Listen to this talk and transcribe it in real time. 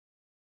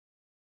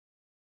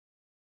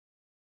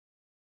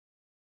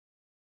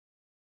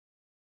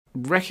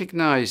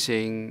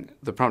recognizing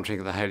the prompting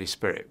of the Holy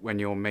Spirit when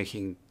you're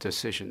making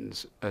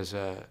decisions as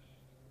a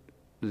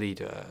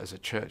leader, as a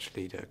church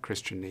leader,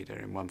 Christian leader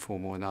in one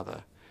form or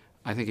another,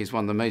 I think is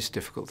one of the most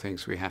difficult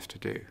things we have to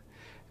do.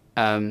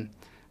 And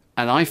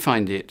I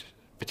find it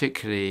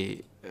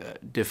particularly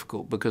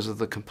difficult because of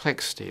the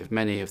complexity of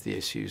many of the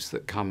issues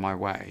that come my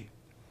way.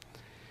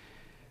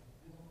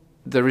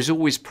 There is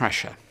always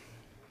pressure.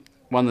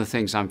 One of the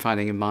things I'm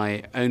finding in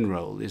my own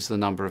role is the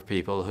number of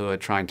people who are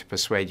trying to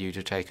persuade you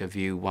to take a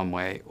view one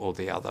way or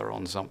the other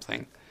on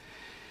something.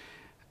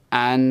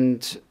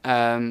 And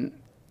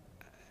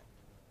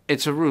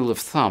it's a rule of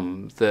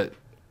thumb that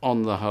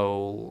on the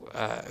whole,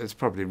 it's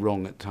probably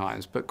wrong at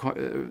times, but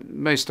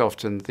most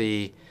often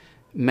the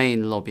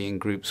main lobbying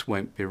groups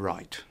won't be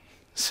right.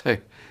 So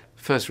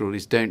first rule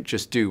is don't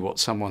just do what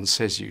someone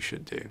says you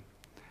should do.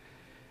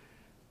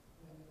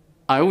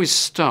 I always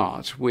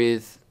start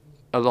with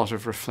a lot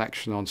of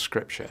reflection on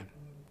Scripture.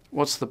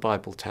 What's the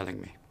Bible telling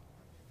me?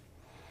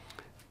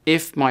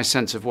 If my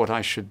sense of what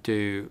I should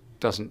do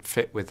doesn't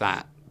fit with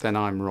that, then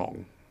I'm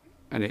wrong.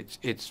 And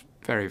it's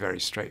very, very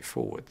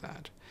straightforward,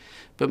 that.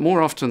 But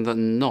more often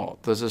than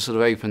not, there's a sort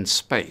of open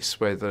space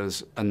where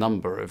there's a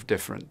number of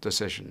different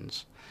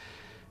decisions.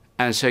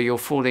 And so you're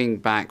falling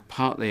back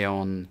partly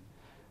on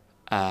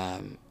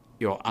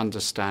your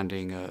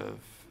understanding of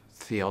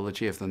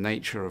theology, of the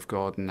nature of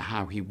God and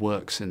how he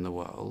works in the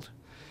world.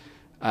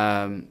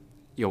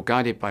 You're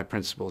guided by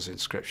principles in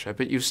Scripture,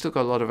 but you've still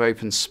got a lot of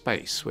open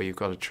space where you've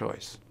got a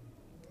choice.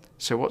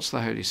 So what's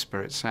the Holy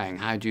Spirit saying?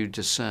 How do you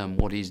discern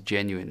what is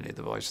genuinely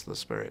the voice of the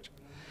Spirit?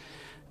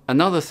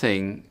 Another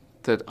thing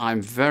that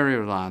I'm very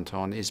reliant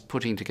on is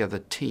putting together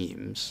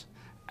teams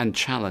and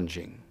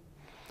challenging.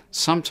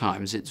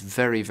 Sometimes it's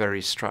very,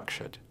 very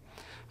structured.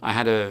 I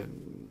had a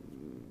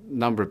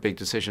number of big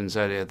decisions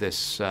earlier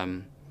this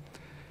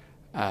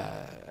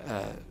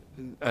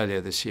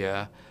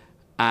year,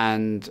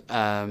 and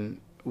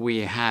we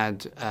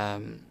had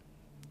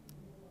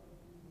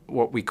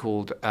what we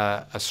called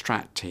a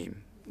strat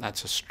team.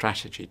 That's a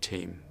strategy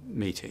team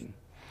meeting.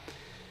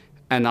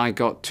 And I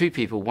got two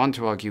people, one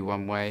to argue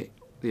one way,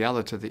 the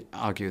other to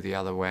argue the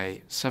other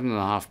way,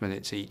 7.5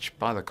 minutes each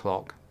by the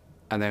clock,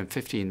 and then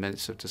 15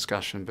 minutes of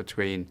discussion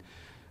between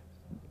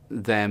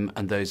them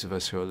and those of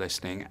us who are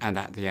listening, and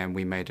at the end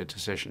we made a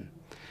decision.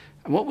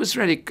 And what was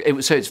really,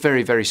 so it's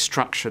very, very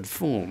structured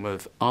form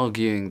of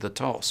arguing the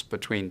toss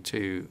between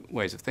two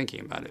ways of thinking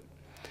about it.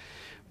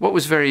 What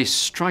was very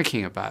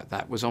striking about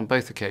that was on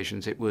both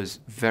occasions it was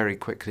very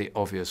quickly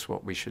obvious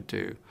what we should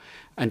do.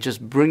 And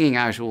just bringing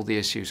out all the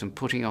issues and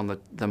putting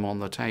them on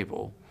the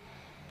table,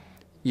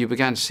 you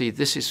began to see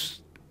this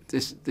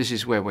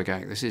is where we're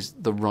going. This is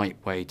the right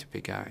way to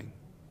be going.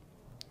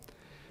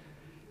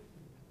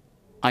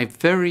 I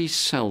very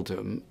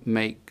seldom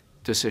make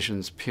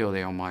decisions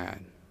purely on my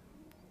own.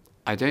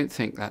 I don't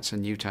think that's a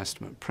New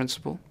Testament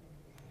principle.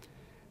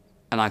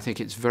 And I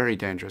think it's very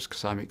dangerous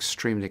because I'm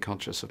extremely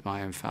conscious of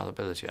my own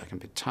fallibility. I can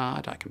be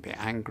tired, I can be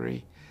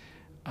angry,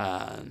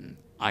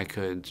 I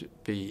could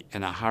be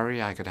in a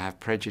hurry, I could have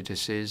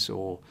prejudices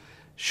or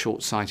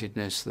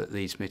short-sightedness that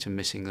leads me to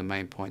missing the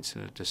main points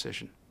in a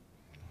decision.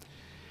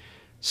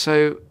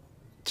 So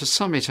to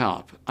sum it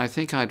up, I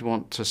think I'd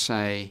want to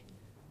say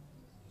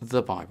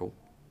the Bible,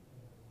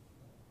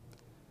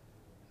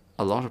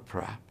 a lot of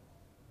prayer,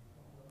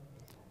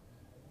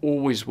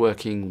 always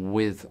working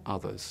with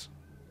others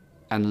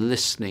and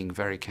listening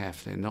very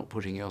carefully, not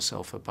putting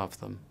yourself above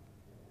them,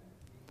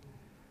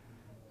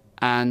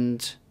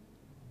 and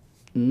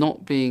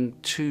not being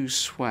too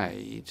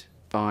swayed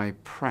by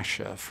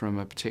pressure from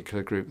a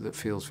particular group that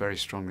feels very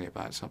strongly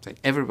about something.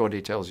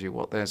 Everybody tells you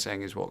what they're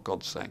saying is what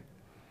God's saying.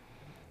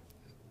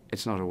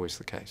 It's not always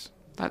the case.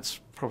 That's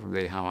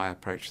probably how I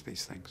approach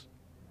these things.